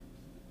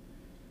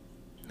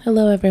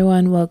Hello,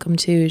 everyone. Welcome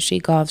to She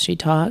Golfs, She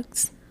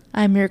Talks.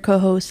 I'm your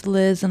co-host,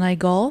 Liz, and I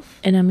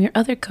golf. And I'm your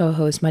other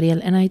co-host,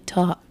 Mariel, and I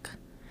talk.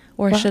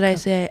 Or should I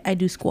say I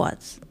do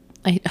squats?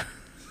 I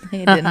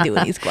didn't do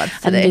any squats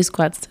today. I didn't do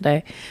squats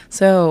today.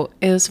 So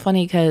it was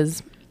funny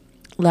because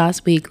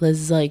last week,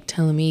 Liz is like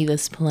telling me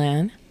this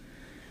plan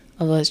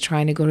of us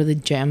trying to go to the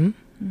gym.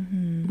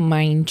 Mm-hmm.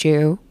 Mind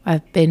you,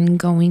 I've been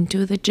going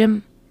to the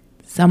gym.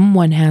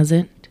 Someone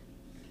hasn't.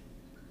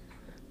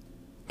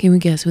 Can we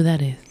guess who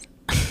that is?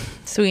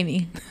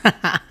 Sweeney.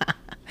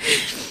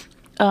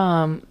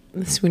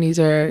 Sweeney's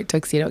our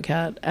tuxedo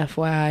cat,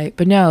 FYI.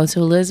 But no,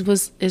 so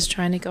Liz is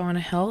trying to go on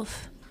a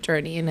health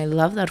journey, and I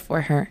love that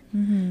for her.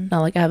 Mm-hmm. Not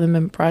like I haven't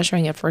been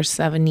pressuring it for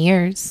 7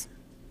 years,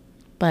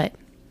 but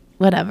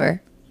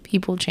whatever.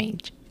 People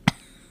change.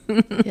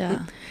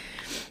 Yeah.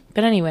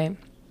 But anyway,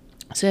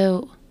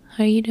 so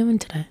how are you doing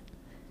today?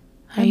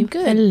 How are you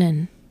good.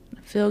 feeling?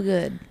 I feel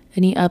good.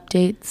 Any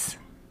updates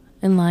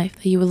in life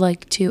that you would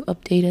like to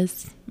update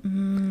us?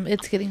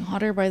 It's getting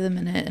hotter by the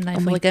minute, and I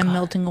feel like God. I'm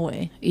melting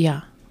away.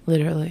 Yeah,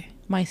 literally.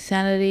 My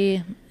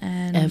sanity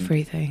and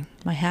Everything.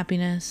 my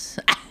happiness.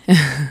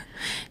 It's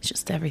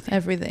just everything.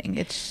 Everything.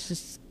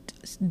 It's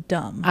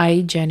dumb.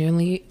 I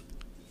genuinely,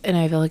 and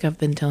I feel like I've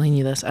been telling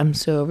you this, I'm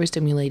so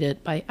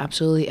overstimulated by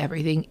absolutely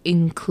everything,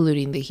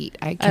 including the heat.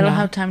 I don't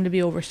have time to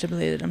be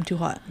overstimulated. I'm too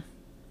hot.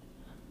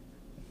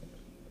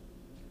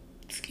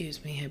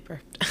 Excuse me, I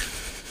burped.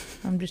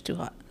 I'm just too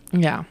hot.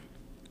 Yeah.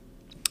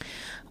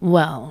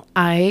 Well,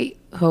 I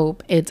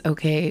hope it's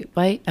okay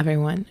by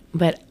everyone,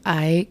 but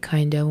I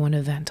kind of want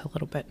to vent a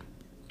little bit.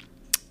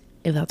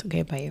 If that's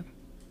okay by you.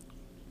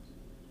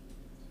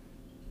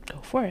 Go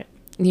for it.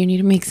 You need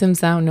to make some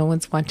sound. No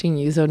one's watching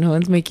you, so no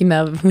one's making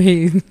that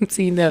face,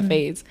 seeing that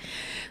face.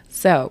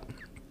 So,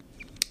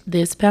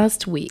 this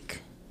past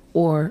week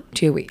or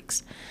 2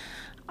 weeks,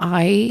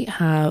 I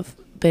have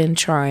been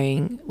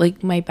trying,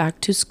 like, my back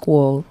to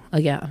school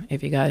again.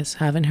 If you guys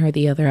haven't heard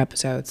the other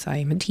episodes, I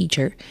am a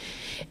teacher,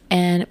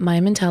 and my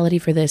mentality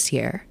for this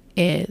year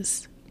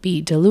is be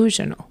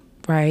delusional,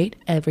 right?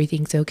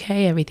 Everything's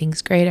okay,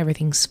 everything's great,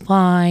 everything's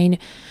fine,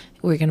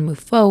 we're gonna move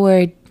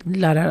forward,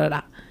 la la la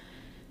la.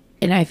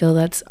 And I feel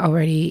that's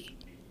already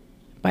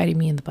biting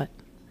me in the butt.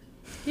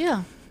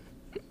 Yeah.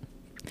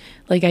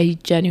 Like, I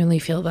genuinely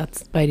feel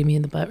that's biting me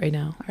in the butt right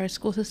now. Our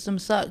school system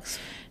sucks.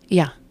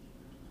 Yeah.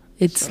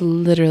 It's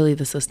literally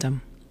the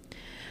system.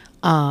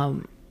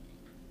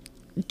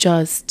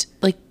 Just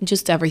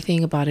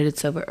everything about it. It's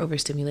so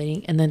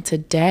overstimulating. And then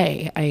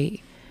today, I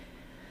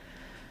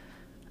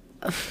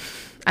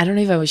don't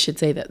know if I should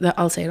say that.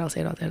 I'll say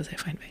it.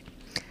 Fine.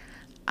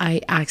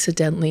 I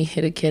accidentally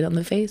hit a kid on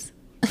the face.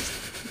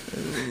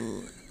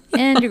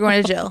 And you're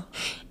going to jail.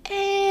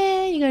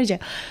 And you go to jail.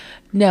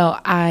 No,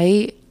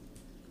 I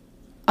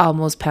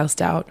almost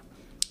passed out.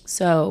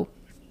 So,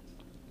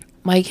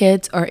 my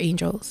kids are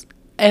angels.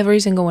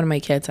 Every single one of my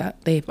kids,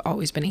 they've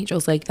always been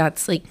angels. Like,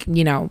 that's like,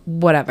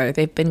 whatever.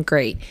 They've been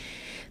great.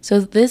 So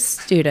this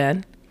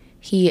student,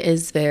 he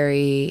is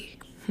very,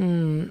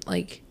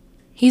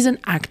 he's an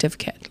active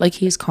kid. Like,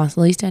 he's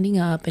constantly standing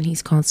up and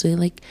he's constantly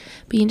like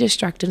being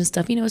distracted and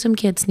stuff. Some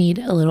kids need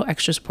a little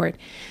extra support.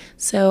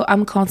 So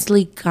I'm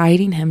constantly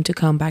guiding him to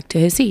come back to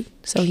his seat.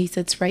 So he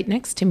sits right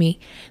next to me.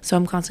 So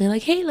I'm constantly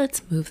like, hey,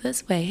 let's move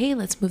this way. Hey,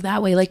 let's move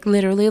that way. Like,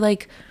 literally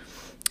like,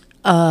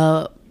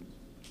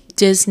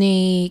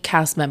 Disney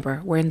cast member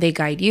where they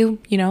guide you,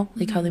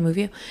 like how they move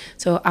you.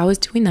 So I was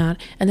doing that,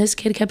 and this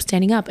kid kept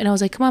standing up, and I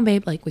was like, come on,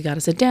 babe, like, we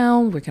gotta sit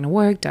down, we're gonna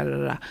work, da da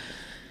da da.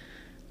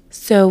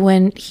 So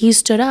when he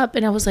stood up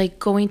and I was like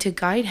going to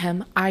guide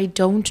him, I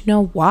don't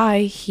know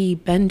why he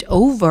bent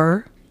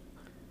over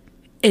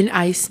and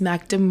I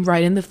smacked him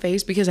right in the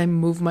face because I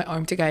moved my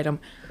arm to guide him.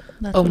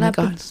 That's what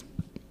happens.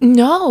 God.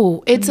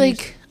 No, it's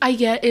like, I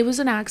get it was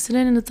an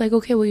accident, and it's like,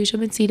 okay, well, you should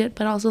have been seated,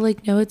 but also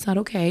like, no, it's not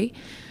okay.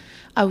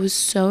 I was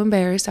so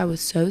embarrassed. I was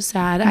so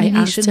sad.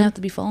 He shouldn't have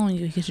to be following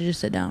you. He should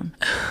just sit down.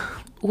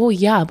 Well,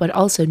 yeah, but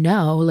also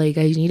no. Like,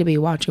 I need to be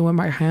watching where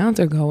my hands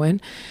are going.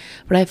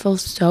 But I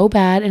felt so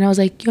bad. And I was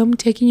like, yo, I'm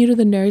taking you to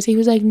the nurse. He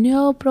was like,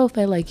 no,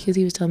 profe. Like, because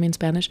he was telling me in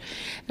Spanish.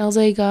 And I was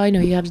like, oh, I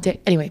know you have to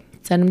take. Anyway,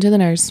 send him to the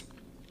nurse.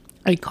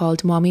 I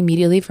called mom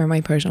immediately for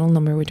my personal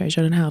number, which I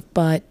shouldn't have.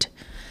 But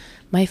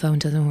my phone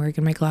doesn't work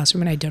in my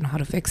classroom and I don't know how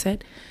to fix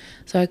it.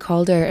 So I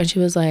called her and she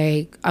was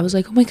like, I was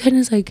like, oh my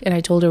goodness. Like, and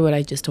I told her what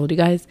I just told you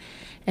guys.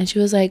 And she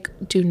was like,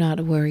 do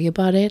not worry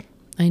about it.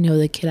 I know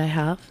the kid I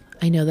have.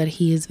 I know that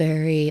he is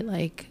very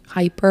like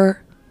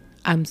hyper.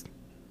 What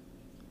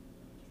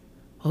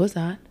was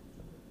that?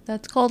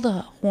 That's called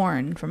a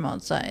horn from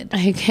outside.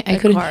 I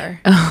couldn't.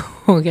 Car.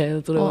 Oh, okay.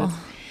 That's what it was.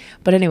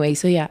 But anyway,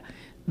 so yeah,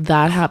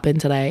 that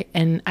happened today.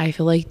 And I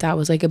feel like that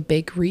was like a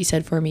big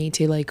reset for me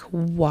to like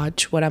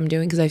watch what I'm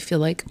doing. Because I feel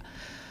like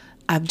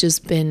I've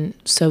just been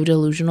so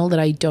delusional that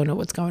I don't know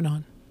what's going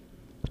on.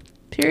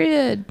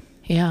 Period.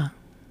 Yeah.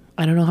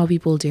 I don't know how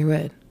people do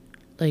it,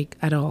 like,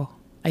 at all.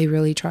 I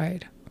really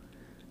tried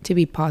to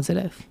be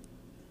positive.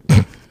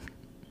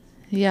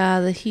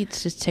 Yeah, the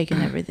heat's just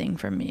taken everything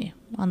from me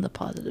on the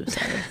positive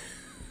side.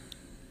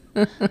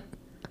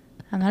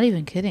 I'm not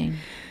even kidding.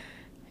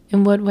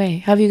 In what way?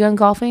 Have you gone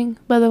golfing,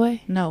 by the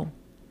way? No.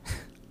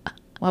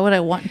 Why would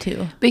I want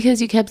to?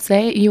 Because you kept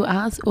saying, you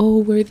asked, oh,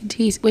 where are the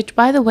tees? Which,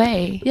 by the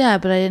way. Yeah,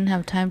 but I didn't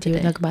have time Do you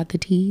today. talk about the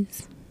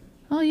tees?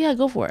 Oh, yeah,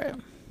 go for it.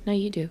 No,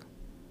 you do.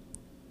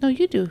 No,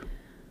 you do.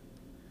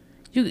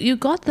 You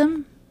got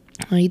them.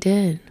 I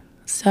did.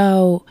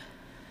 So,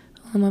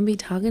 I'm going to be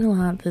talking a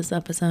lot this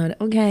episode.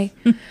 Okay.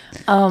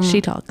 She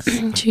talks.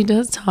 She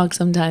does talk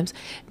sometimes.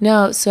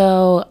 No,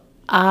 so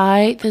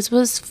this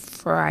was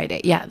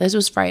Friday. Yeah, this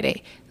was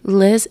Friday.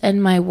 Liz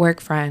and my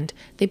work friend,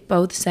 they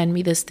both send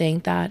me this thing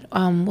that,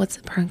 what's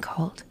the brand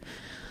called?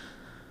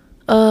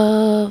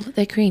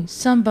 The cream.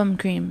 Some bum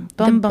cream.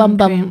 Bum Bum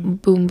bum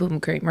boom boom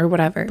cream or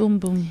whatever. Boom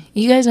boom.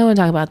 You guys know what I'm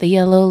talking about. The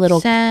yellow little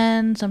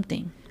Sand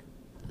something.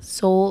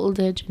 Sol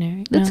de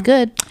Janeiro. That's No.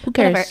 good. Who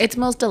cares? Whatever. It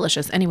smells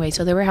delicious. Anyway,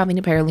 so they were having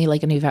apparently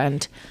like an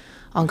event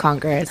on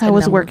Congress. I and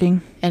was then-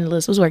 working. And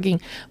Liz was working.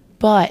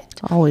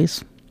 But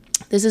Always.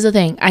 this is the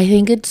thing. I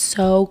think it's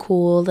so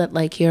cool that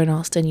like here in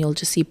Austin, you'll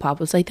just see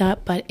pop-ups like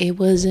that. But it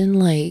wasn't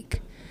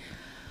like...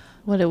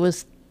 What it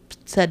was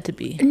said to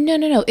be.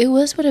 No. It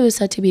was what it was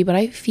said to be. But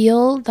I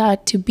feel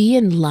that to be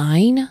in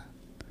line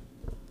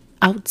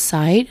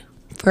outside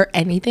for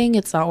anything,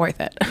 it's not worth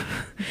it.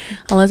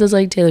 Unless it's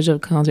like Taylor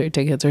Swift concert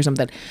tickets or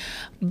something.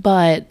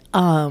 But,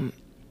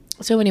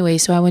 so anyway,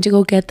 so I went to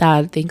go get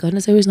that. Thank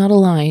goodness there was not a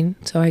line.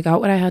 So I got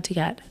what I had to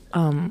get.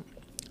 And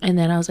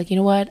then I was like, you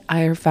know what?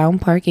 I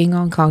found parking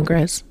on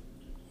Congress.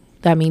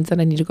 That means that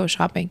I need to go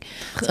shopping.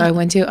 So I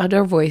went to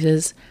Outdoor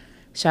Voices.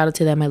 Shout out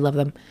to them. I love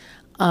them.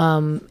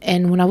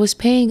 And when I was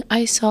paying,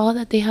 I saw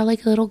that they had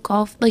like a little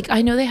golf, like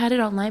I know they had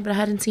it online, but I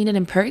hadn't seen it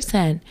in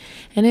person.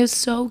 And it was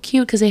so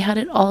cute because they had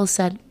it all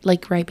set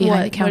like right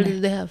behind the counter. What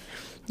did they have?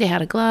 They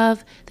had a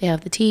glove, they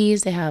have the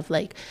tees, they have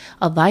like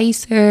a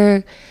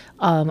visor.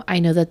 I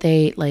know that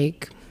they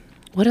like,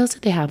 what else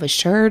did they have? A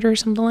shirt or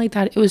something like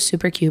that. It was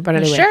super cute. But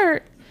anyway, A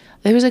shirt?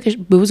 There was like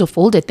it was a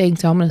folded thing,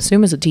 so I'm gonna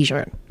assume it's a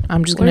t-shirt.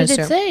 I'm just gonna What did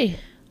assume. it say?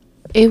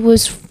 It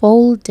was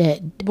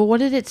folded. But what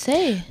did it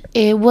say?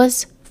 It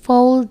was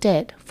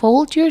folded.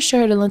 Fold your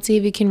shirt and let's see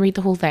if you can read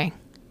the whole thing.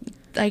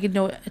 I could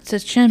know it. It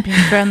says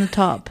champions right on the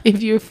top.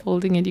 If you're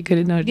folding it, you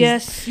couldn't notice.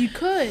 Yes, you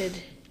could.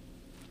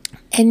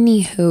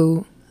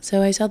 Anywho,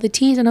 so I saw the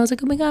tees and I was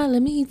like, oh my god,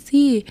 let me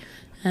see.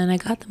 And I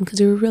got them because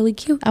they were really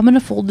cute. I'm gonna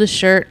fold this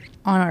shirt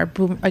on our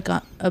boom, like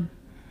on a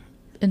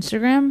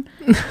Instagram,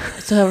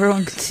 so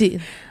everyone can see.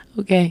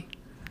 Okay.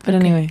 But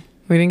anyway,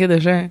 we didn't get the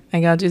shirt.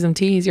 I got you some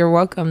tees. You're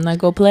welcome. Now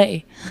go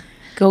play.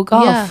 Go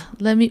golf. Yeah,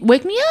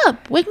 wake me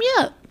up. Wake me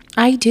up.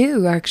 I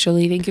do,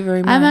 actually. Thank you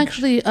very much. I'm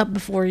actually up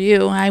before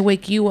you. I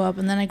wake you up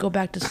and then I go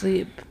back to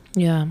sleep.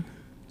 Yeah.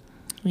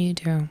 You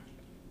do.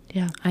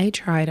 Yeah. I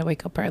try to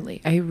wake up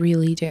early. I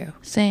really do.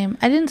 Same.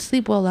 I didn't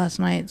sleep well last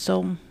night,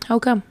 so How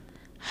come?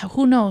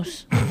 who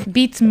knows?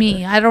 Beats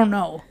me. I don't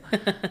know.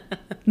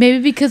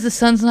 Maybe because the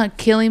sun's not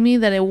killing me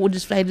that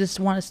I just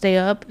want to stay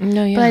up.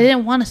 No, yeah. But I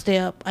didn't want to stay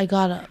up. I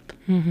got up.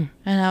 Mm-hmm.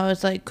 And I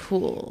was like,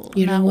 cool.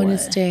 You now don't want to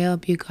what? stay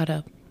up. You got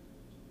up.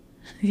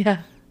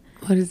 Yeah.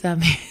 What does that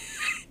mean?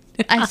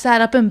 I sat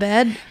up in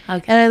bed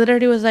Okay. and I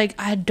literally was like,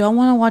 I don't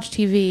want to watch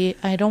TV.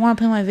 I don't want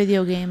to play my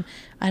video game.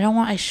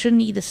 I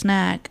shouldn't eat a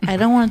snack. I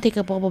don't want to take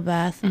a bubble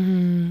bath.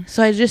 Mm-hmm.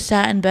 So I just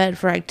sat in bed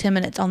for like 10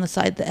 minutes on the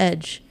side, the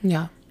edge.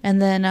 Yeah. And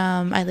then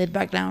I laid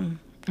back down.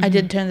 I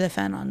did turn the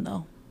fan on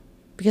though,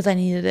 because I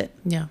needed it.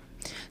 Yeah.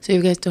 So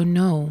you guys don't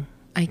know,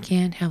 I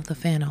can't have the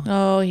fan on.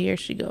 Oh, here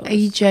she goes.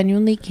 I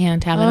genuinely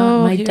can't have it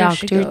on. My here she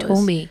doctor goes.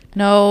 told me.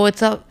 No,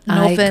 it's a no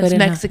I offense couldn't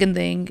Mexican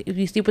thing. If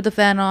you sleep with the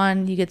fan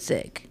on, you get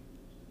sick.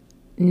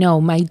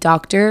 No, my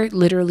doctor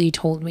literally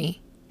told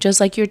me. Just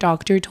like your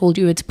doctor told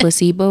you it's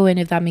placebo, and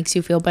if that makes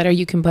you feel better,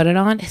 you can put it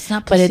on. It's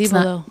not But placebo it's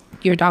not. though.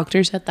 Your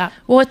doctor said that.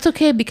 Well, it's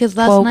okay because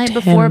last Quote night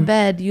before him.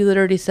 bed, you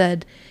literally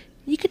said,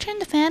 you could turn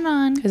the fan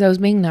on. Because I was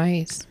being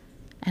nice.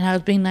 And I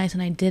was being nice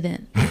and I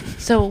didn't.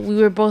 So we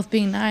were both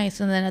being nice.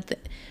 And then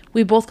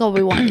we both got what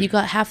we wanted. You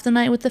got half the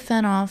night with the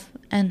fan off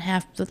and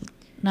half the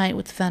night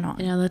with the fan on.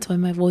 Yeah, that's why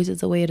my voice is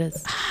the way it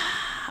is.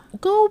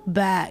 Go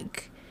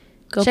back.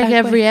 Go Check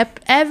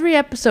back every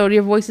episode.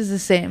 Your voice is the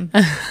same.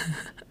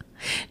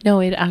 No,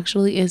 it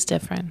actually is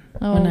different.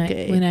 Oh,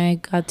 okay. When I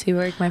got to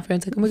work, my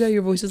friend's like, oh my god,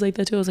 your voice is like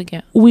that too. I was like,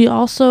 yeah. We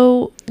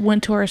also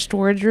went to our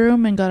storage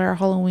room and got our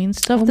Halloween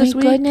stuff Oh this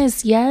my week.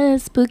 goodness,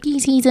 yes, spooky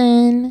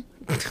season.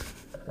 It's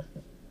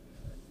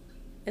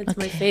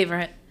my Okay.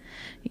 favorite.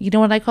 You know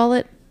what I call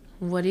it?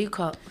 What do you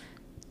call it?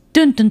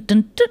 Dun dun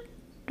dun dun.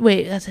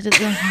 Wait, that's it.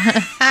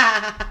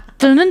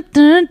 Dun dun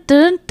dun dun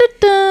dun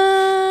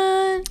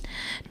dun.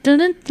 Dun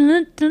dun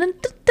dun dun dun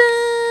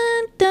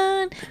dun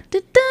dun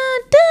dun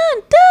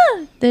dun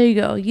dun. There you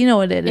go. You know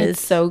what it is.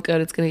 It's so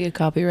good. It's gonna get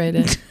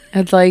copyrighted.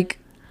 It's like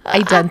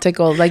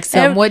identical. Like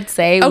some would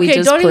say, we Okay,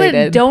 just played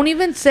it. don't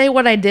even say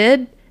what I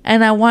did,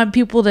 and I want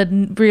people to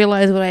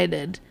realize what I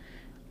did.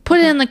 Put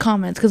it in the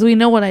comments because we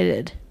know what I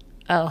did.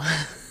 Oh,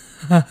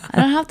 I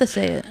don't have to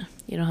say it.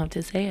 you don't have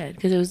to say it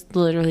because it was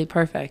literally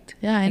perfect.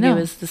 Yeah, I Like, know. it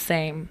was the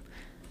same.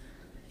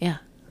 Yeah.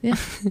 Yeah.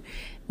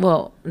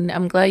 Well,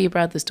 I'm glad you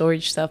brought the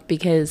storage stuff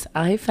because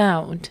I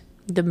found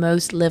the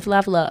most live,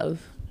 laugh,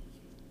 love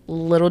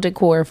little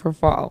decor for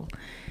fall.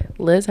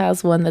 Liz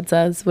has one that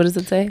says, what does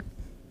it say?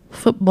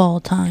 Football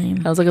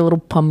time. I was like a little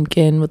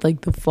pumpkin with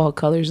like the fall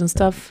colors and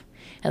stuff.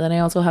 And then I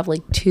also have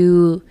like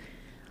two,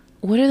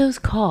 what are those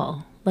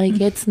called? Like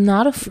it's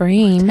not a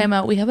frame. Time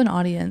out. We have an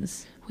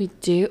audience. We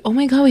do. Oh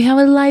my God, we have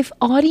a live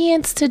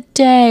audience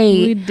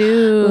today. We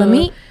do. Let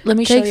me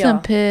show Take some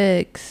y'all.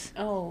 pics.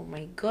 Oh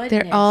my goodness.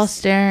 They're all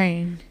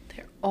staring.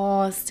 They're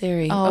all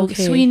staring. Oh,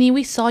 okay. Sweeney,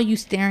 we saw you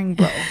staring,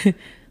 bro.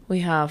 We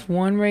have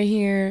one right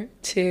here,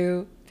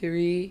 2,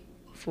 3,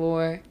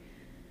 4.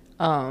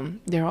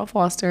 They're all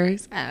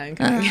Fosters.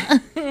 Okay.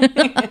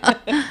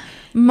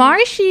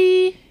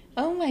 Marshy.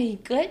 Oh my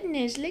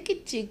goodness, look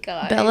at you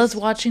guys. Bella's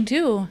watching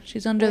too.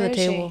 She's under Where the is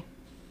table.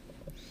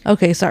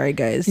 Okay, sorry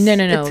guys. No.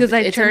 It's because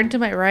I turned to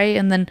my right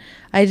and then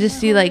I just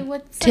see like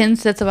 10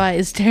 sets of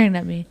eyes staring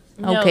at me.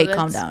 No, Okay,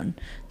 calm down.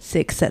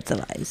 6 sets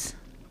of eyes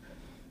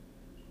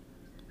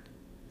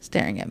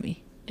staring at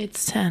me.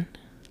 It's 10.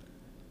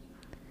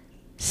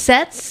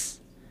 Sets?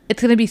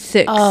 It's gonna be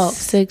 6. Oh,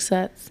 6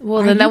 sets.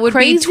 Well, Are then that you would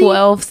crazy? be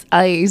 12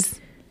 eyes.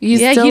 You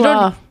still you don't.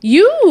 off.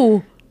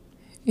 You.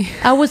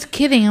 I was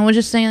kidding. I was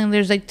just saying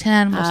there's like 10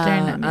 animals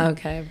staring at me.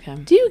 Okay.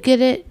 Do you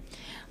get it?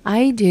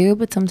 I do,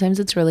 but sometimes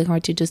it's really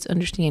hard to just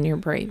understand your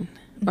brain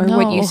or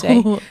what you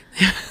say.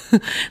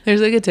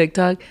 There's like a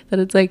TikTok that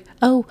it's like,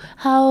 oh,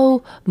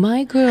 how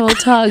my girl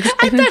talks.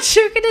 I thought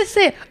you were gonna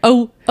say,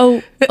 oh,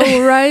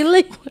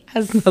 O'Reilly.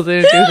 Has nothing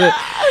to do with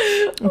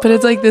it. But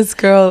it's like this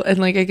girl, and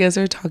like I guess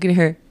they're talking to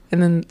her,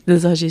 and then this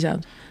is how she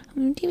sounds.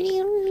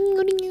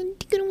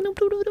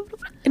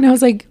 And I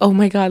was like, oh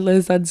my God,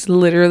 Liz, that's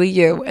literally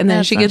you. And then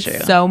That's she not gets true.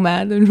 so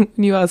mad when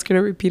you ask her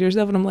to repeat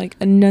herself, and I'm like,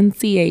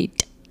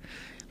 enunciate.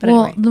 But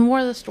Well, anyway. the more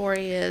of the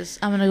story is,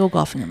 I'm gonna go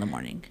golfing in the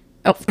morning.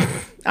 Oh,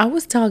 I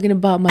was talking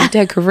about my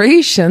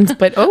decorations,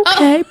 but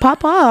okay,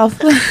 pop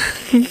off.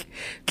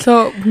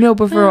 So, no,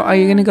 but for real, are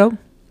you going to go?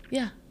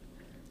 Yeah,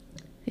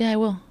 I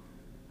will.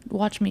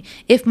 Watch me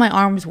if my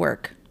arms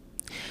work.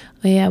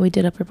 Oh, yeah, we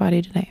did upper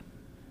body today.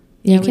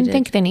 You we can did.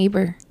 thank the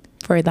neighbor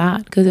for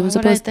that because it Why was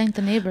would I supposed thank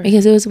the neighbor?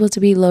 because it was supposed to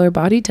be lower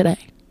body today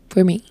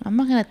for me, I'm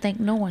not gonna thank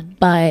no one.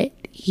 but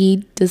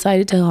he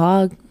decided to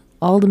hog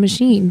all the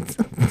machines.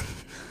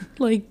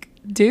 Like,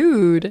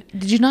 dude,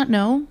 Did you not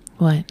know?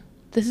 what?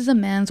 This is a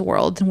man's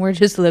world and we're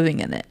just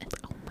living in it.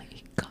 Oh my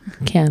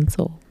God,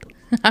 canceled.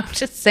 I'm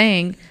just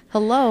saying.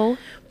 Hello.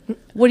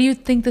 What do you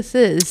think this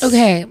is?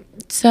 Okay,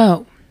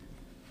 so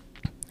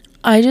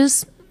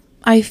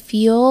I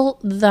feel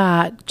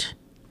that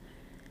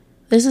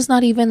this is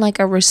not even like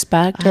a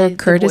respect or The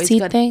courtesy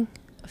boys got thing.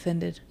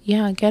 Offended.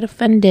 Yeah, get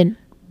offended,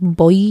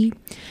 boy.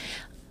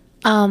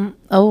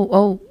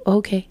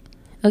 Okay.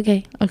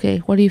 Okay.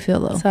 What do you feel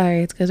though?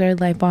 Sorry, it's because our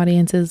live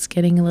audience is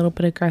getting a little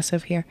bit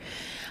aggressive here.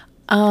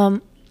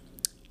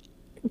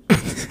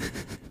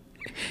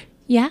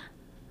 Yeah.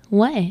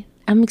 What?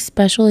 I'm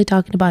especially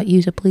talking about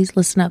you, so please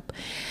listen up.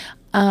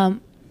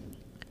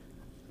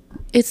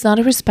 It's not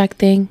a respect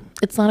thing.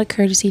 It's not a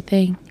courtesy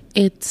thing.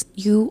 It's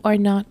you are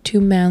not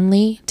too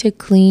manly to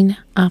clean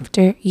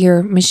after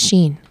your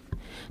machine,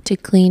 to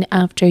clean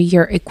after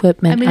your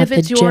equipment. I mean, at if the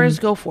it's yours,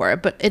 gym. go for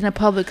it. But in a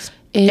public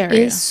It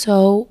area. is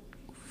so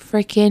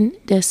freaking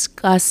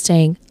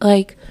disgusting.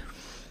 Like,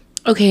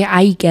 okay,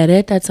 I get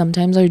it that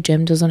sometimes our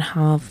gym doesn't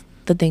have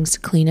the things to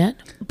clean it,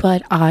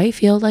 but I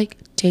feel like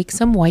take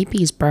some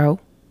wipes, bro.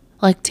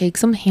 Like, take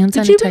some hand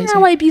sanitizer. Did you bring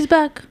our wipes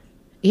back?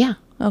 Yeah,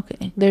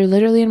 Okay. they're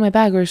literally in my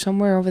bag or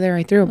somewhere over there.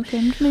 I threw them. Okay,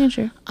 I'm just making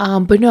sure.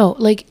 But no,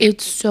 like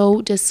it's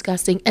so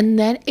disgusting. And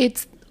then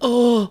it's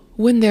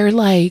when they're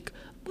like,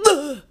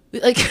 "Ugh,"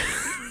 like,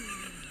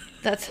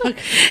 That's okay.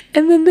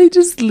 and then they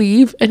just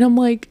leave, and I'm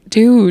like,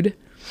 dude.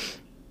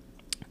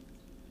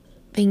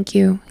 Thank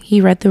you. He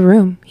read the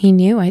room. He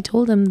knew. I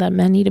told him that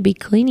men need to be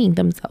cleaning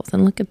themselves,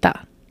 and look at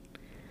that.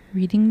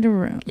 Reading the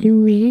room.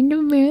 Reading the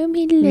room.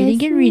 He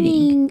Reading and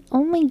reading.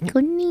 Oh my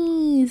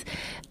goodness.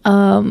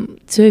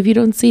 So if you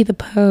don't see the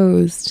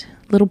post,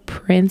 little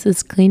Prince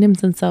is cleaning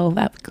himself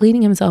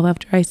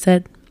after I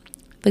said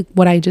like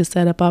what I just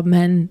said about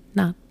men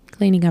not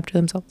cleaning after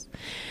themselves.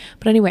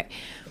 But anyway,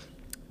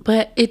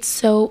 it's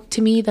so, to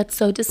me, that's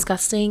so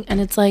disgusting. And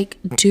it's like,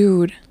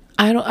 dude,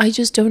 I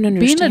just don't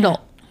understand. Be an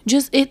adult.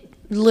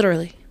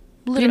 Literally.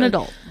 Be an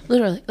adult.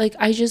 Literally. Like,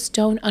 I just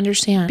don't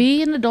understand.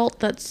 Be an adult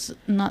that's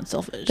not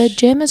selfish. The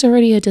gym is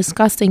already a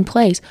disgusting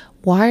place.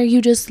 Why are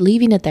you just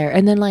leaving it there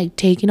and then like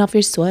taking off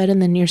your sweat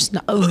and then you're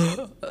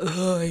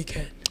I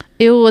can't.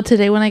 Ew,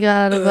 today when I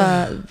got out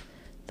of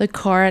the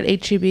car at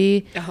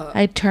HEB,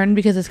 I turned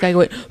because this guy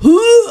going, and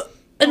Oh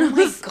it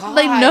my was God.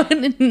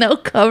 like no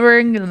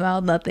covering the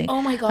mouth, nothing.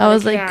 Oh my God. I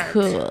was I like, can't.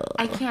 cool.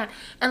 I can't.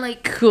 And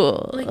like,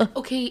 Cool. like,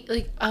 okay,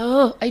 like, I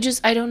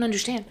don't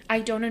understand. I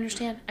don't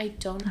understand. I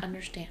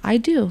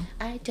do.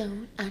 I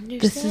don't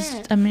understand. This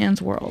is a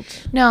man's world.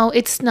 No,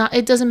 it's not.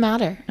 It doesn't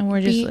matter. And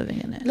we're just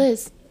living in it.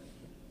 Liz,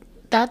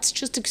 that's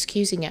just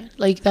excusing it.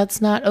 Like,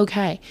 that's not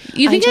okay.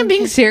 You think I'm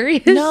being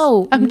serious?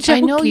 No, I'm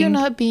joking. I know you're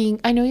not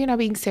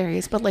being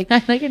serious, but like,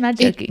 I know you're not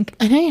joking.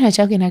 I know you're not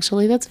joking.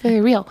 Actually, that's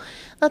very real.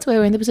 That's why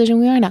we're in the position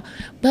we are now.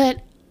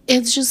 But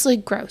it's just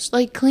like gross.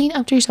 Like, clean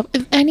after yourself.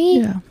 If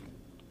any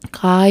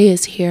guy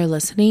is here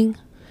listening,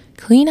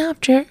 clean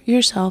after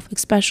yourself,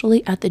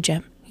 especially at the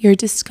gym. You're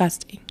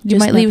disgusting. You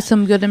might leave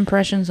some good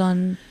impressions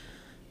on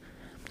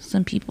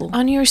some people.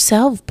 On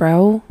yourself,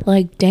 bro.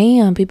 Like,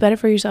 damn, be better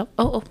for yourself.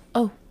 Oh.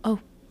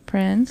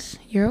 Prince.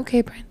 You're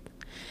okay, Prince.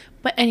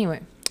 But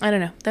anyway, I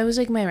don't know. That was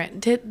like my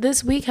rant.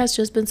 This week has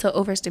just been so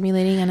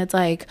overstimulating, and it's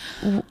like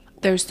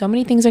there's so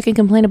many things I can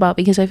complain about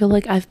because I feel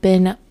like I've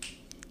been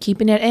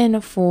keeping it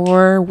in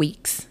for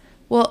weeks.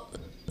 Well,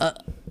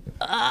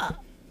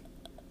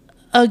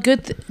 a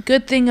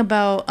good thing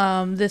about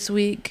this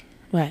week.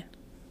 What?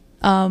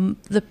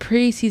 The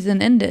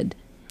preseason ended.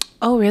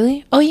 Oh,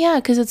 really? Oh, yeah,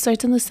 because it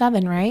starts on the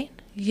 7th, right?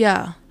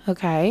 Yeah.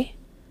 Okay.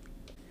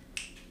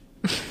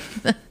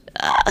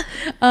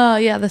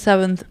 Yeah, the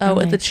 7th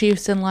with the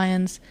Chiefs and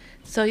Lions.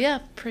 So yeah,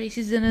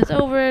 preseason is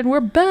over and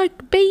we're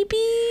back, baby.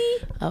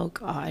 Oh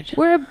God,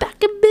 we're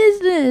back in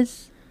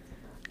business.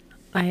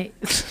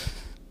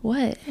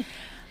 What?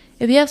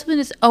 If you have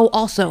something to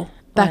also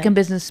back in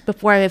business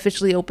before I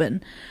officially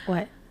open.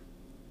 What?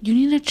 You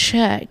need to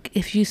check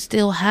if you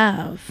still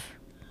have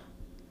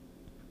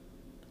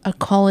a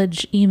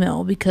college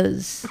email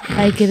because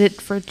I get it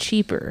for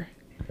cheaper.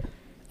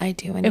 I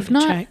do. I need if to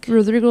not, check.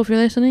 Rodrigo, if you're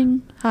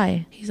listening,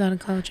 hi. He's not in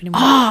college anymore.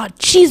 Oh,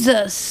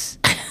 Jesus.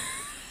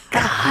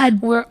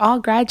 God. We're all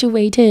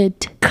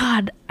graduated.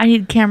 God, I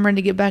need Cameron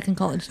to get back in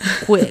college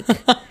quick.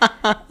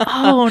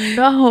 Oh,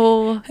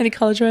 no. Any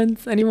college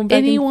friends? Anyone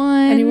back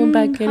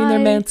getting their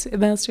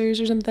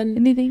masters or something?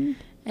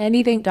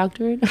 Anything,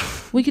 doctorate?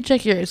 We could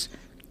check yours.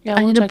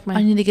 Yeah, we'll check mine.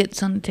 I need to get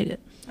some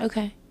ticket.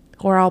 Okay.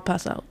 Or I'll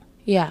pass out.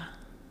 Yeah.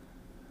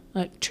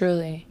 Like,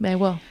 truly. I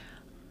will.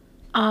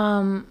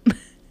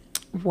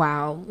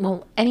 Wow.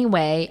 Well,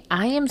 anyway,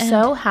 I am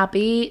so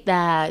happy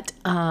that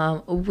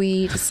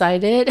we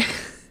decided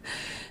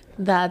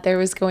that there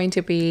was going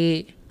to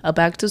be a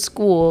back to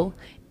school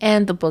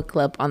and the book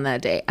club on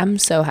that day. I'm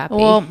so happy.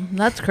 Well,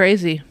 that's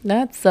crazy.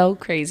 That's so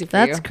crazy for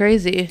you. That's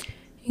crazy.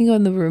 You can go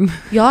in the room.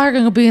 Y'all are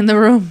going to be in the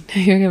room.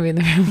 You're going to be in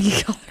the room.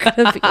 Y'all are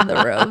going to be in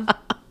the room.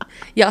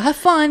 Y'all have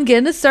fun. Get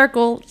in a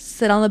circle.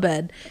 Sit on the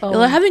bed. Oh.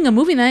 Y'all are having a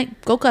movie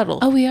night. Go cuddle.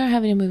 Oh, we are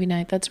having a movie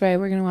night. That's right.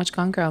 We're going to watch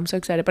Gone Girl. I'm so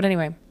excited. But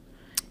anyway.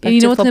 And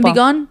you know what's going to be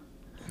gone?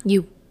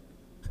 You.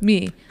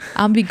 Me.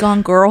 I'll be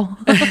gone, girl.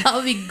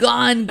 I'll be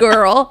gone,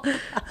 girl.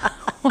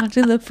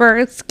 Watching the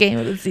first game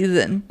of the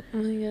season. Oh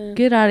my God.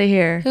 Get out of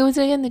here. Who was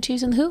it again? The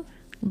Chiefs and who?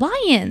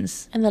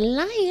 Lions. And the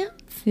Lions.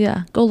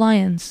 Yeah. Go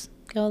Lions.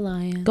 Go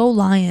Lions. Go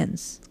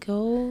Lions. Go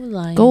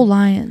Lions. Go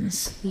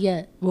Lions.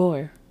 Yeah.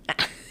 Roar.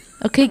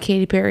 Okay,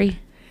 Katy Perry.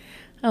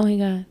 Oh my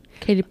God.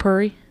 Katy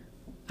Perry.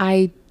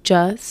 I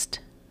just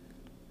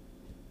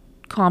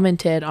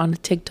commented on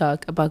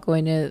TikTok about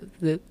going to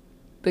the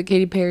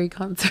Katy Perry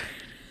concert.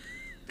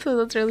 So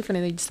that's really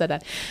funny that you said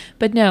that.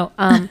 But no,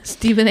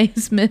 Stephen A.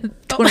 Smith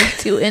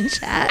 22 in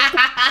chat.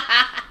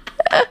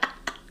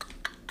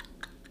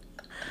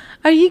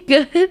 Are you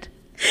good?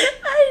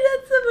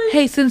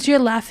 Hey, since you're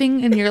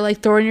laughing and you're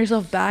like throwing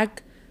yourself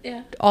back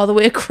all the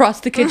way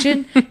across the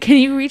kitchen, can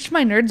you reach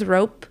my nerd's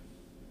rope?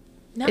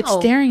 No. It's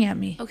staring at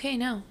me. Okay,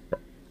 no.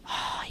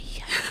 Oh,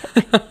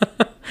 yeah.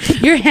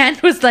 Your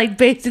hand was like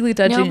basically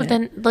touching it. No, but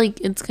then like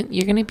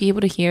you're gonna be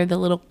able to hear the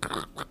little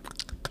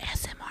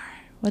ASMR.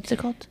 What's it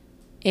called?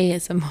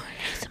 ASMR.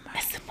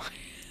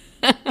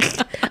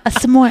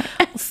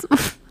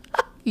 ASMR.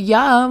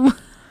 Yum.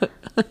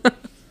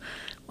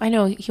 I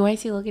know. Why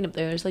is he looking up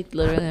there? There's like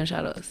literally no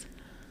shadows.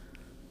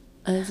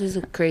 This is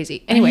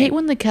crazy. Anyway, I hate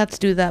when the cats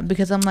do that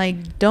because I'm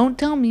like, don't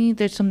tell me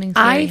there's something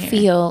scary here.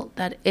 feel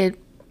that it.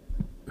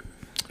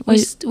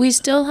 We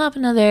still have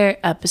another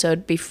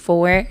episode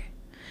before.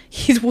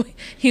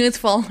 He was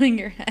following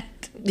your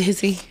hand.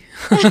 Is he?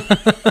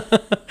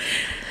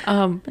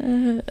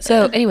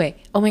 So anyway,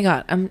 oh my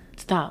God, I'm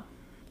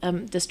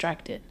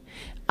distracted.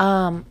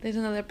 There's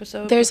another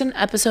episode. There's an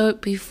episode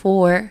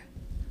before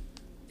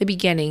the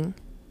beginning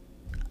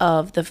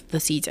of the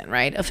season,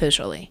 right?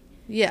 Officially.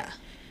 Yeah.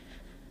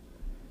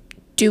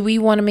 Do we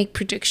want to make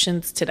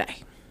predictions today?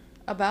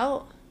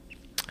 About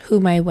who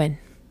might win?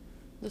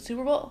 The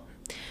Super Bowl?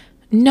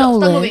 No,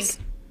 stop Liz.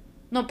 moving.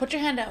 No, put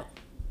your hand out.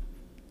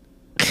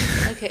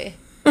 Okay.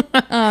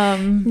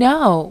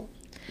 No.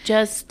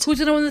 Just who's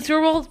gonna win the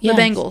Super Bowl? Yes.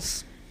 The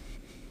Bengals.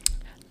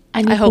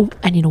 I hope.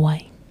 I need a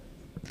why.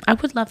 I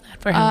would love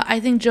that for him. I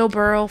think Joe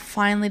Burrow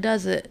finally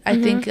does it. I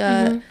think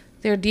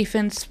their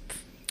defense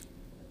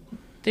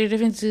is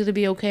going to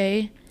be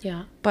okay.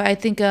 Yeah. But I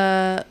think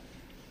Burrow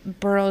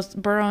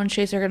and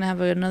Chase are going to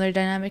have another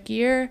dynamic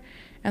year,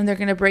 and they're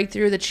going to break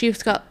through. The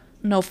Chiefs got,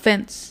 no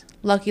offense,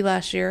 lucky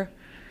last year.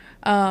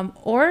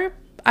 Or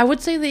I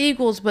would say the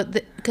Eagles, but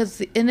because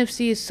the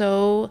NFC is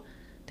so,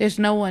 there's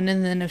no one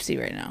in the NFC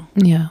right now.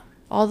 Yeah.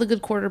 All the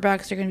good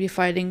quarterbacks are going to be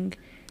fighting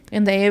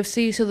in the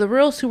AFC. So the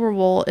real Super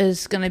Bowl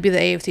is going to be the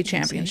AFC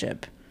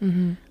Championship.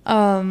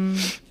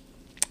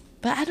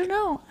 But I don't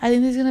know. I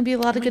think there's gonna be a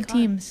lot of good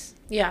teams.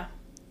 Yeah.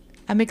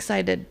 I'm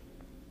excited.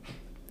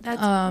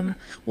 That's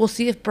We'll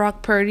see if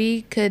Brock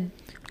Purdy could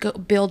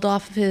build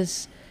off of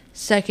his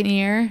second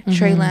year.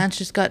 Trey Lance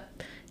just got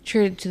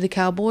traded to the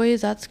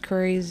Cowboys. That's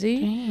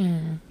crazy.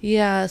 Damn.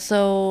 Yeah,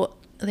 so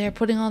they're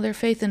putting all their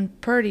faith in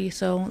Purdy.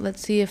 So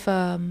let's see if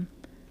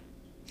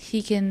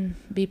he can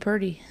be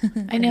Purdy.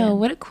 I know.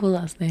 What a cool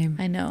last name.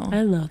 I know.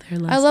 I love their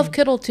last I love name.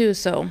 Kittle too,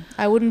 so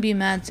I wouldn't be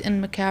mad.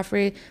 And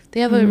McCaffrey, they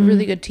have a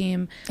really good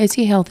team. Is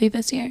he healthy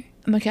this year?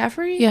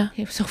 McCaffrey? Yeah.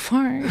 So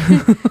far.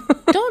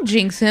 Don't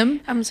jinx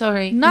him. I'm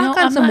sorry. Knock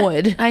on some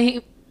wood.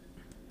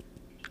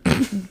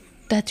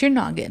 That's your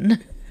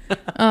noggin.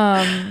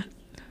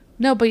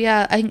 No, but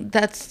yeah, I think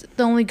that's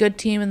the only good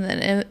team in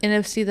the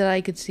NFC that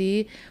I could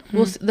see.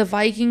 The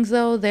Vikings,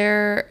 though,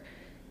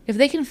 if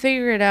they can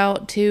figure it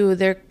out too,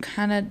 they're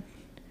kind of,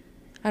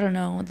 I don't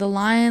know. The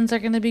Lions are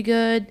going to be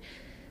good,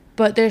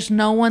 but there's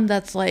no one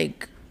that's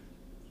like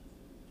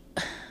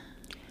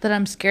that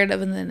I'm scared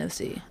of in the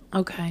NFC.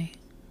 Okay.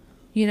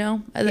 You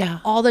know, Yeah.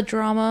 All the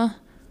drama,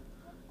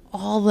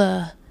 all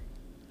the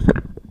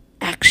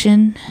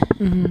action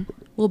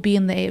will be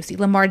in the AFC.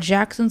 Lamar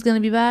Jackson's going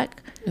to be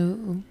back.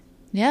 Ooh.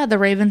 Yeah, the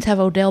Ravens have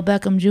Odell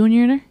Beckham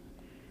Jr.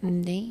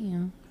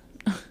 Damn.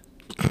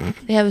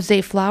 They have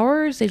Zay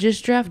Flowers. They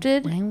just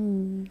drafted.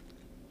 Wow.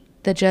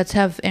 The Jets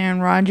have Aaron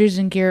Rodgers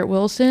and Garrett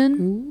Wilson.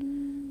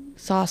 Ooh.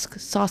 Sauce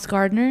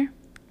Gardner.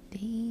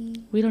 Damn.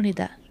 We don't need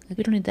that.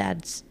 We don't need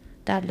dad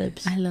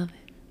libs. I love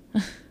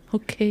it.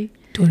 Okay.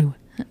 21.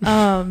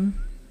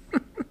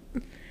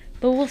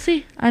 But we'll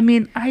see. I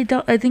mean, I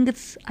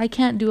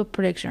can't do a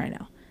prediction right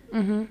now.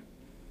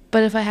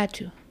 But if I had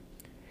to,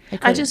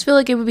 I just feel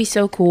like it would be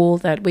so cool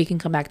that we can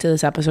come back to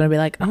this episode and be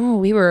like, oh,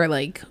 we were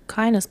like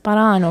kind of spot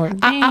on, or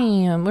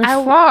damn, we're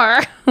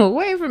far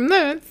away from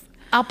this.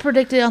 I'll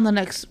predict it on the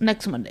next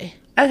Monday.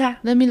 Okay.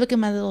 Let me look at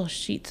my little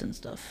sheets and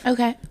stuff.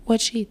 Okay.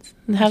 What sheets?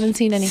 I haven't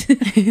seen any.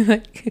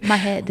 Like, My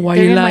head. Why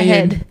They're you in lying? my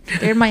head.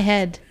 They're in my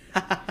head.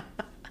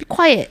 Be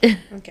quiet.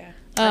 Okay.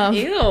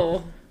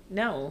 Ew.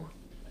 No.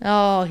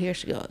 Oh, here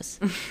she goes.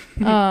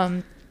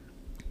 But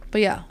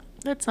yeah.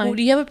 That's Oh, fine.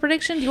 do you have a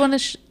prediction? Do you want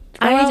to?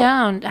 I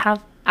don't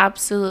have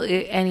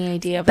absolutely any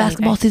idea of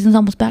Basketball anything. season's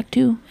almost back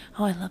too.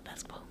 Oh, I love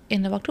basketball.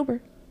 End of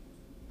October.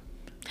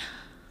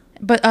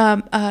 But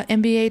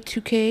NBA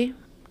 2K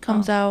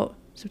comes out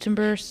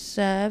September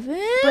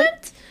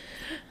 7th.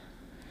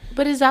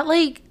 But is that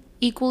like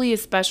equally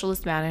as special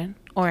as Madden,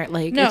 or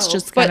like No, it's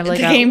just kind of but like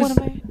the a, game's what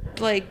am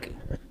like,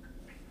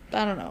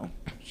 I don't know.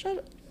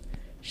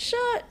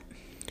 Shut.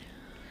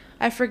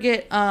 I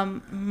forget.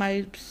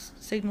 My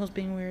signal's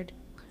being weird.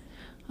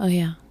 I? Oh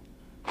yeah.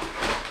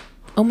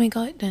 Oh my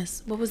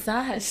goodness, what was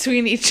that?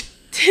 Sweeney,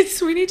 Did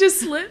Sweeney just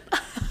slip?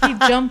 he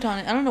jumped on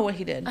it. I don't know what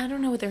he did. I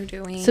don't know what they're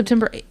doing.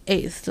 September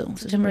 8th. So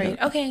September 8th.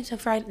 8th. Okay,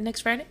 so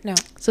next Friday? No.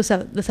 So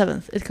the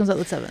 7th. It comes out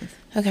the 7th.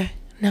 Okay.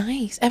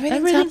 Nice.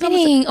 Everything's Everything's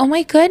happening. Oh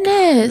my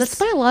goodness. Let's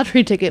buy a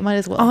lottery ticket. Might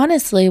as well.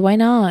 Honestly, why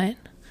not?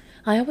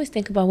 I always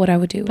think about what I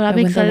would do. But I'm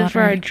excited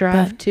for our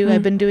draft too.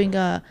 I've been doing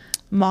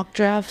mock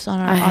drafts on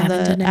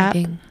the app.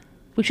 Anything.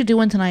 We should do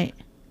one tonight.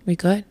 We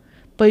could.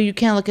 But you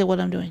can't look at what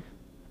I'm doing.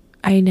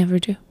 I never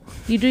do.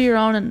 You do your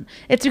own, and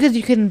it's because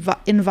you can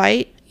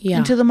invite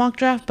into the mock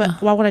draft.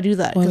 But why would I do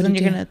that? Because then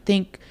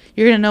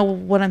you're gonna know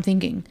what I'm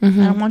thinking. I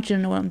don't want you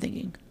to know what I'm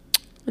thinking.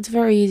 It's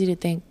very easy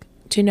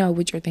to know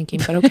what you're thinking,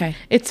 but okay.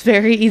 It's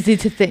very easy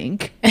to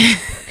think.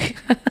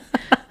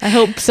 I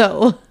hope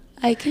so.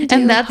 I can do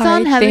And that's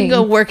on having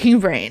a working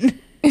brain.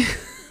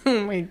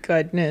 Oh my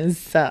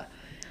goodness.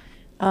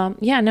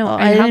 Yeah, no.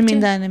 I didn't mean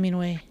that in a mean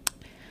way.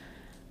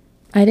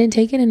 I didn't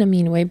take it in a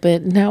mean way,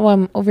 but now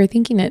I'm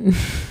overthinking it.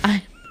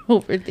 I'm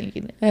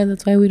overthinking it. And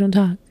that's why we don't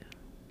talk.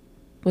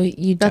 Well,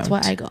 you don't. That's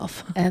why I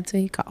golf. That's why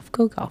you golf.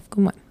 Go golf.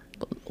 Come on.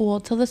 Well,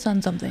 tell the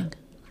sun something.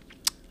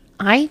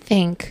 I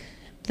think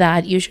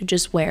that you should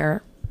just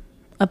wear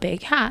a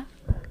big hat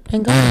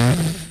and go.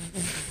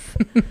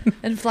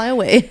 And fly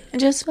away.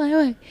 And just fly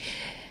away.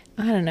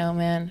 I don't know,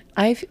 man.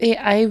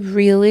 I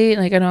really,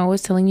 like, I know I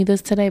was telling you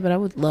this today, but I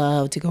would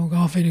love to go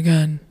golfing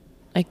again.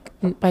 Like,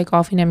 by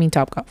golfing, I mean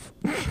Top Golf.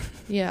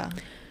 Yeah.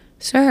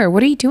 Sir,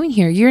 what are you doing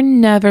here? You're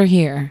never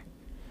here.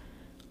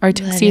 Our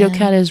tuxedo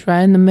cat is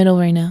right in the middle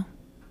right now.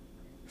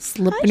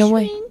 Slipping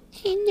away.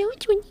 Hello,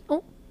 Sweeney.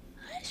 Oh.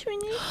 Hi,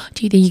 Sweeney.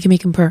 Do you think you can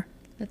make him purr?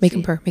 Make him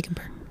see. purr. Make him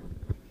purr.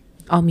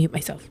 I'll mute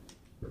myself.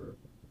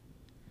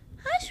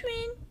 Hi,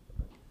 Sween.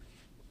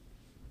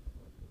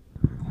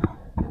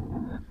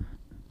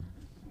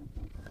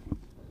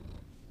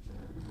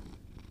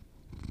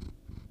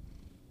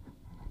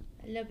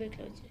 A little bit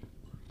closer.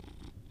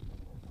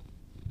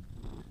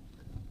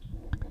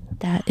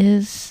 That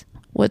is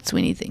what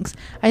Sweeney thinks.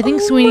 I think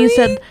Sweeney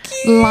said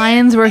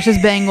Lions versus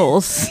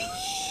Bengals.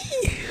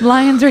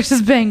 Lions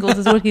versus Bengals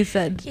is what he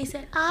said. He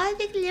said, all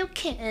the little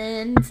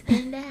kittens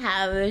in the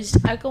house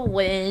are going to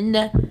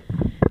win.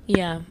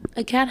 Yeah.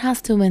 A cat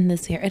has to win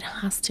this year. It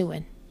has to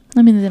win.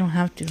 I mean, they don't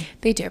have to.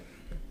 They do.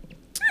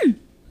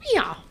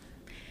 Yeah.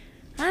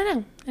 I don't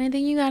know.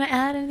 Anything you gotta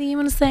add? Anything you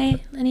want to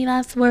say? Any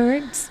last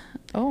words?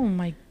 Oh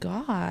my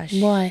gosh.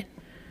 What?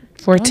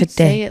 For Don't today.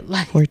 say it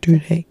like For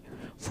today.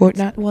 For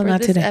not for not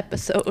this today.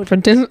 episode. For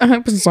this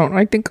episode,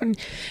 I think.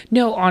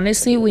 No,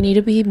 honestly, we need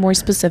to be more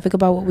specific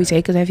about what we say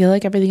because I feel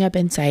like everything I've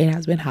been saying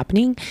has been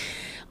happening.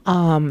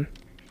 I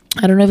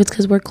don't know if it's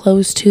because we're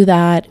close to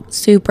that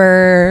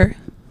super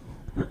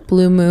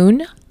blue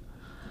moon.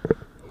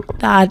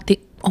 Oh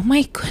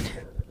my goodness.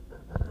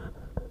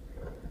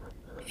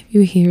 If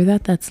you hear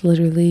that, that's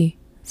literally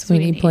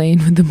Sweeney playing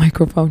with the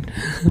microphone.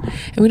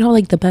 And we don't have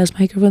like the best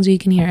microphones so you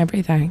can hear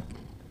everything.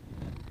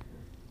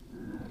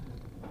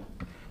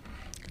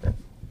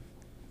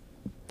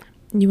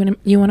 You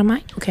want a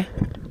mic? Okay.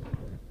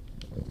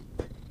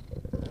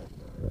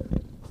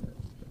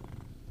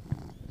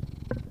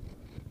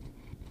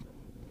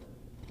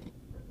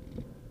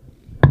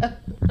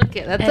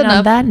 Okay, that's And enough.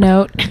 on that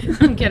note,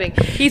 I'm kidding.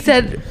 He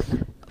said,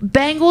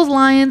 "Bengals,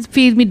 Lions,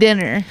 feed me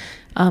dinner."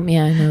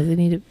 Yeah, I know they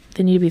need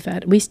to be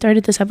fed. We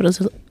started this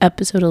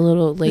episode a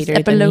little later This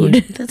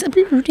episode.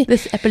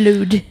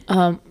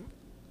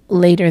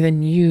 Later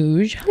than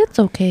usual. It's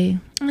okay.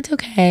 It's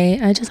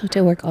okay. I just have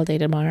to work all day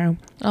tomorrow.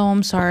 Oh,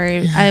 I'm sorry.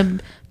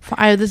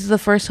 This is the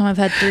first time I've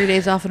had 3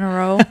 days off in a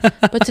row.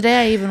 But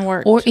today I even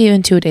worked. Or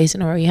even 2 days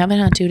in a row. You haven't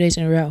had 2 days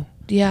in a row.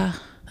 Yeah.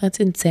 That's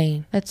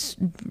insane. That's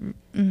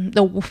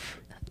what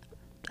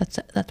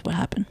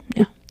happened.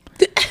 Yeah.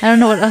 I don't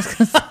know what else.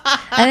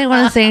 I didn't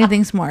want to say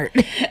anything smart.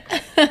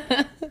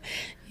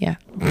 Yeah.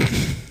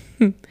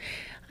 I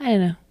don't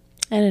know.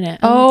 I'm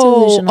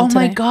Oh delusional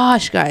my today.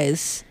 gosh,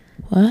 guys.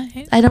 What?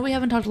 I know we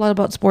haven't talked a lot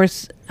about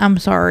sports. I'm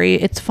sorry.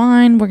 It's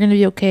fine. We're going to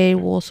be okay.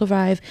 We'll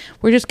survive.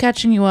 We're just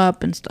catching you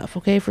up and stuff,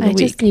 okay, for the I week.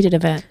 just needed a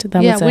vent.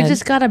 That Yeah, was we it.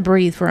 just got to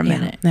breathe for a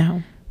minute.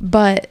 No.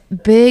 But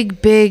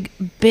big, big,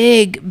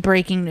 big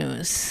breaking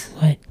news.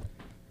 What?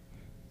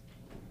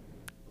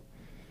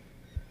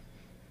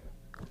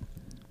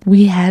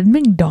 We had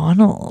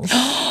McDonald's.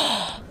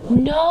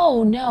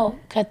 No.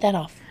 Cut that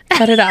off.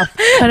 Cut it off.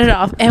 Cut it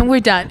off. And we're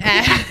done.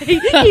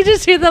 You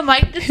just hear the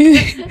mic.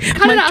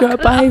 Cut it off.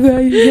 Drop.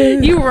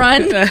 You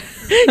run.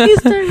 You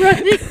start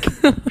running.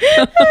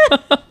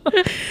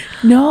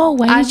 No,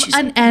 why I'm did you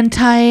an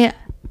anti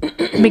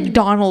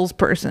McDonald's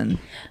person.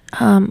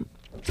 When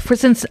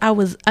I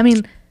was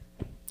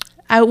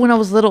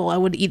little, I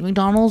would eat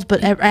McDonald's,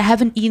 but I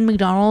haven't eaten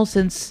McDonald's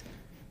since.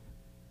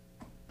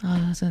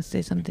 I was gonna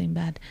say something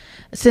bad.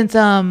 Since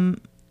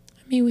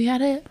we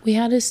had a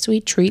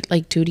sweet treat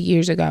like 2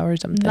 years ago or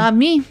something. not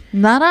me,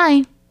 not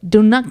I.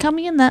 Do not count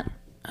me in that.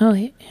 Oh,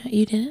 you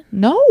didn't?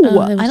 No, that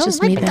was I don't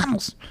just like me then.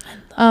 McDonald's.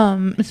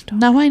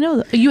 Now I know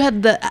that. You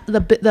had the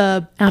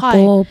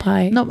Apple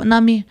pie. No,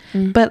 not me.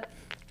 But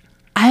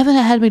I haven't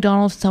had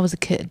McDonald's since I was a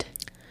kid.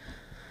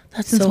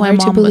 That's Since so my hard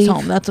to mom was believe.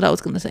 home. That's what I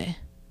was gonna say.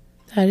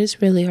 That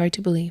is really hard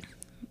to believe.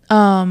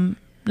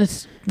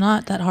 It's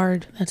not that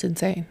hard. That's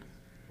insane.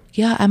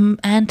 Yeah, I'm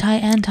anti.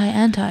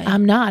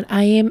 I'm not.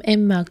 I am a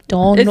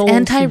McDonald's. It's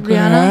anti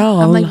Rihanna.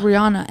 girl. I'm like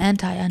Rihanna,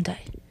 anti.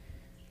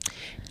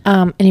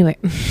 Anyway.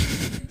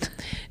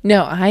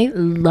 No, I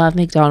love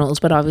McDonald's,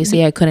 but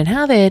obviously I couldn't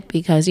have it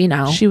because,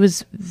 She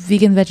was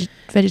vegan,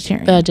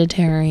 vegetarian.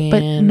 vegetarian.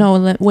 But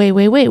no, wait.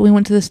 We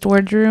went to the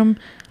storage room.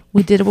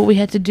 We did what we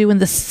had to do in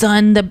the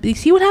sun. You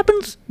see what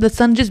happens? The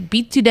sun just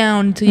beats you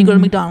down until you go to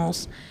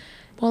McDonald's.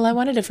 Well, I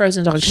wanted a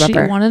frozen Dr. She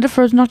Pepper. wanted a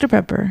frozen Dr.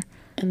 Pepper.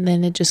 And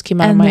then it just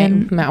came out of my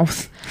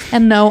mouth.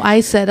 And no, I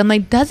said, I'm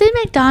like, doesn't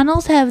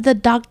McDonald's have the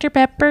Dr.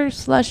 Pepper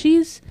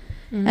slushies?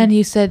 And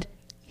he said,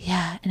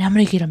 yeah, and I'm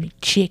going to get them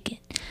chicken.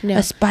 No.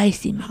 A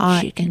spicy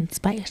Hot chicken. and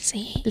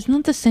spicy. It's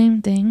not the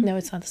same thing. No,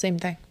 it's not the same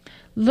thing.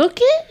 Look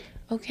it.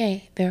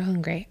 Okay, they're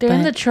hungry. They're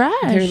in but the trash.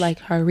 They're like,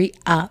 hurry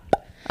up.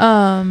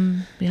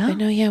 Yeah. But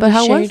no, yeah, But we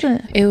how was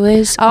shared- it? It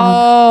was.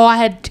 I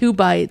had 2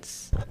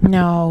 bites.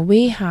 No,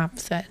 we have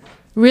said.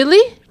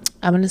 Really?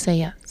 I'm going to say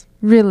yes.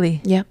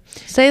 Really? Yep.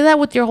 Say that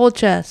with your whole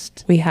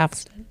chest. We have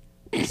said.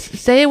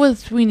 Say it with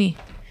Sweeney.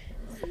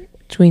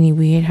 Sweeney,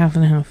 we ate half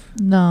and half.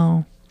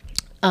 No.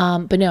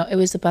 But no, it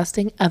was the best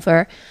thing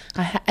ever.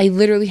 I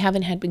literally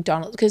haven't had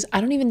McDonald's because I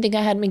don't even think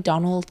I had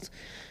McDonald's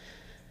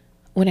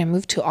when I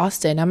moved to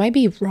Austin. I might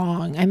be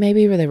wrong. I may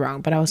be really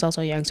wrong, but I was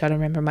also young, so I don't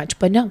remember much.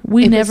 But no,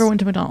 We never went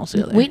to McDonald's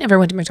together. We never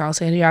went to McDonald's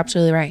together. You're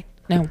absolutely right.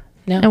 No.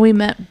 And we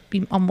met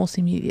almost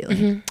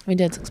immediately. We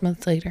did 6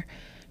 months later.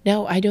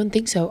 No, I don't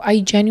think so. I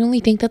genuinely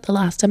think that the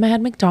last time I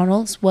had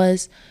McDonald's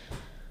was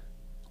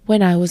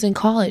when I was in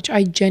college.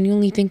 I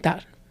genuinely think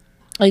that.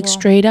 Like,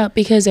 straight up,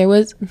 because there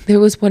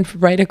was one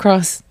right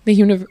across the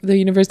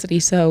university,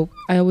 so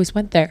I always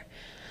went there.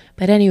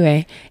 But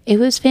anyway, it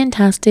was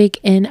fantastic,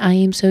 and I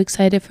am so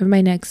excited for my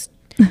next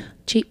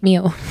cheap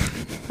meal.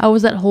 I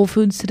was at Whole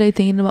Foods today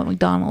thinking about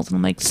McDonald's, and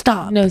I'm like,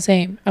 stop. No,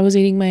 same. I was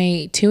eating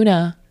my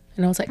tuna,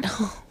 and I was like,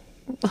 oh,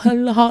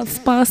 hot,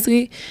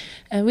 spicy.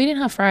 And we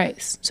didn't have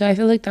fries, so I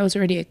feel like that was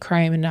already a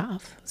crime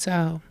enough.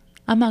 So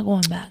I'm not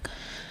going back.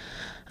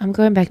 I'm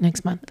going back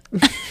next month.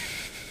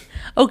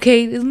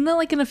 Okay, isn't that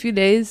like in a few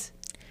days?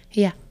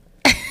 Yeah.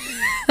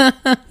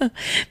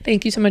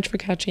 Thank you so much for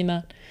catching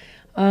that.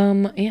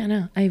 Yeah,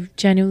 no, I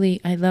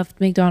loved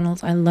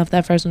McDonald's. I love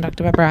that frozen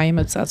Dr. Pepper. I am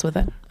obsessed with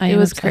it. It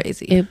was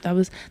crazy. That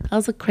was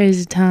a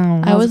crazy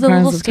town. I was a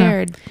little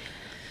scared.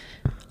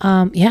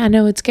 Yeah,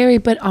 no, it's scary,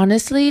 but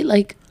honestly,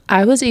 like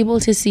I was able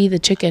to see the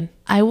chicken.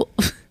 I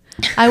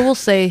will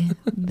say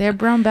their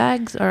brown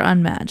bags are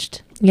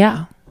unmatched.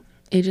 Yeah,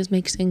 it just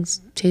makes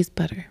things taste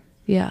better.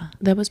 Yeah.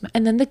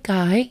 And then the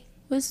guy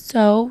was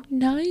so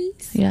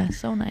nice. Yeah,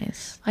 so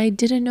nice. I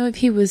didn't know if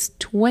he was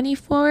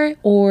 24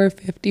 or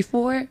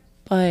 54,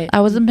 but I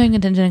wasn't paying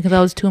attention because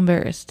I was too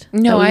embarrassed.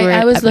 no, that we were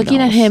I was looking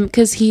at McDonald's. him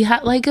because he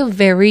had like a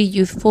very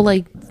youthful,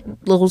 like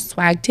little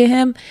swag to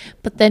him,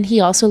 but then he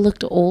also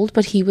looked old,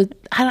 but he was,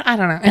 I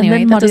don't know.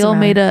 Anyway, And that then doesn't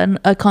Mariel made matter.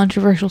 a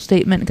controversial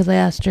statement because I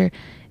asked her,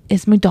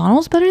 is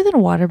McDonald's better than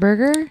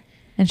Whataburger?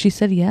 And she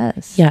said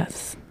yes.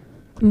 Yes.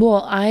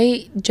 Well,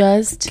 I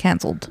just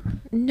Cancelled.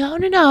 no.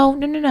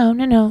 Disowned.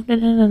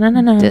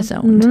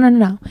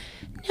 No.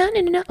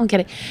 I'm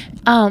kidding.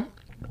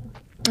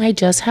 I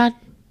just had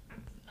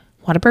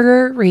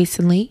Whataburger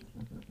recently,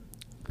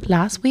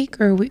 last week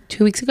or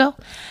 2 weeks ago,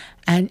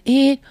 and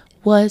it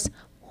was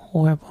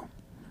horrible.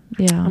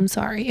 Yeah. I'm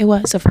sorry. It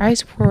was. The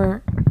fries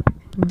were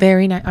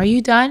very nice. Are you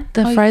done?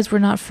 The fries were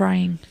not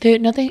frying.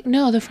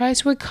 No, the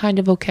fries were kind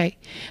of okay,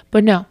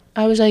 but no.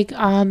 I was like,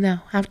 no.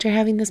 After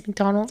having this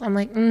McDonald's, I'm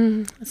like,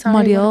 sorry.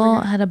 Mariel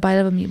had a bite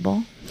of a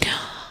meatball.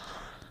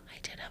 I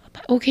did have a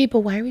bite. Okay, but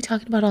why are we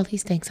talking about all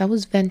these things? I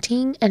was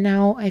venting, and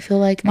now I feel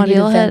like I need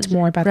Mariel to vent had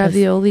more about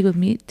ravioli with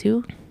meat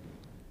too.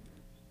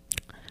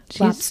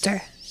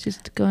 Lobster. She's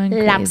going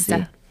crazy.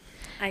 Lobster.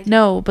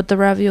 No, but the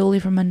ravioli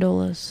from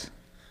Mandola's.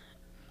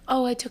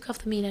 Oh, I took off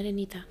the meat. I didn't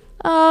eat that.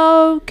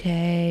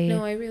 Okay.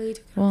 No, I really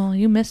took it Well,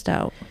 you missed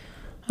out.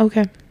 off.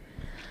 Okay.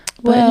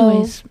 But Well,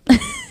 anyways,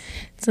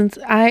 since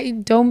I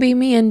don't be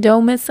me and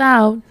don't miss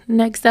out,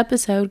 next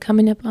episode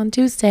coming up on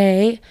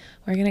Tuesday,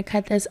 we're gonna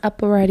cut this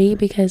up already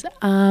because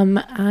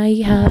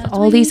I have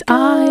all these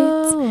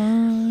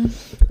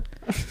eyes.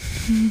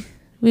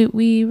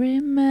 we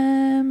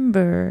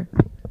remember.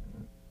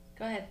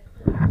 Go ahead.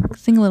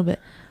 Sing a little bit.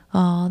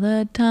 All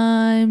the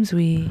times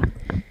we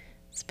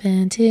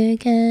Spent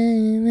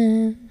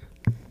together.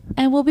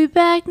 and we'll be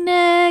back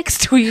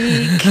next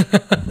week.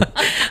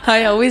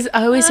 I always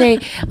say,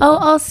 "Oh,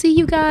 I'll see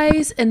you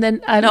guys," and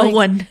then I No like,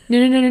 one.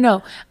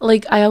 No.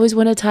 Like I always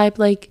want to type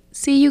like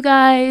 "see you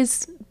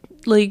guys,"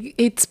 like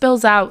it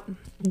spells out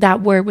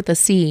that word with a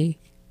C,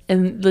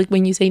 and like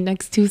when you say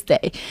next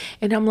Tuesday,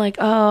 and I'm like,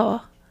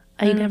 oh,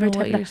 I never know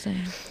what typed you're that.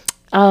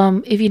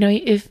 saying. If you know,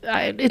 if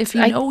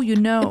you know, you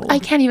know. I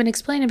can't even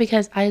explain it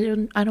because I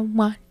don't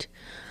want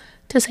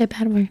to say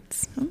bad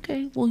words.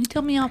 Okay. Well, you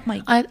tell me off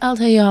mic. I'll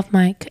tell you off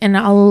mic and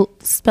I'll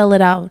spell it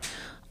out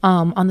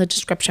on the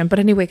description. But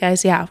anyway,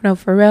 guys, yeah, no,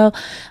 for real.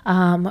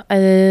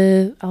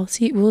 I'll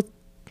see. We will.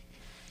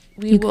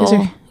 We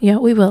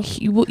will.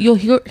 You'll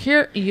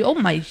hear. Oh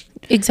my!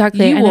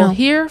 Exactly. You I will know.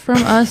 hear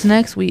from us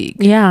next week.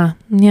 Yeah.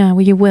 Well,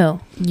 you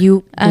will.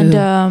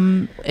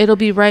 And it'll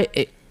be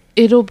right.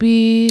 It'll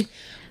be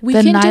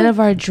the night of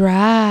our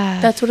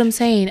draft. That's what I'm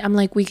saying. I'm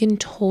like, we can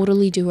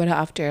totally do it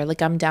after.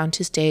 Like, I'm down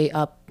to stay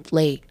up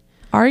late.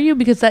 Are you?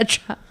 Because that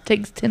draft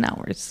takes 10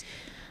 hours.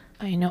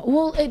 I know.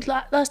 Well,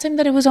 last time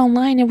that it was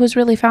online, it was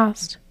really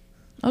fast.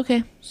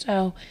 Okay.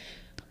 So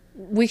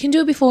we can do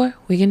it before.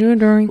 We can do it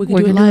during. We can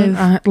do it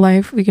live.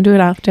 Live. We can do it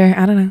after.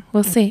 I don't know.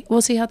 We'll see.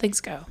 We'll see how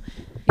things go.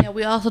 Yeah,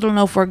 we also don't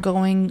know if we're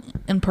going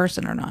in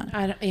person or not.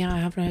 I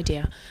have no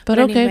idea. But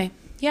okay. Anyway,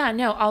 yeah,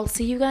 no, I'll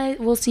see you guys.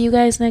 We'll see you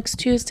guys next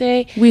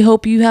Tuesday. We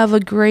hope you have a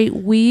great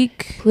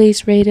week.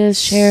 Please rate us,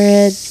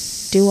 share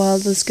it, do all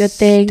those good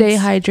things. Stay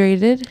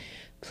hydrated.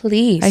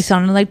 Please. I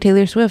sounded like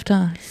Taylor Swift,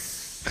 huh?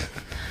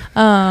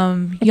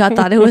 Y'all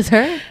thought it was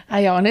her?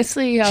 I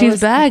honestly,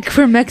 She's back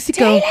from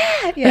Mexico.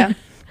 Taylor! Yeah.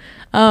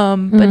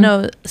 But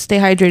no, stay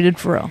hydrated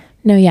for real.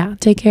 No, yeah.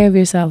 Take care of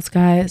yourselves,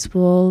 guys.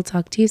 We'll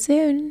talk to you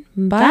soon.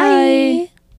 Bye. Bye.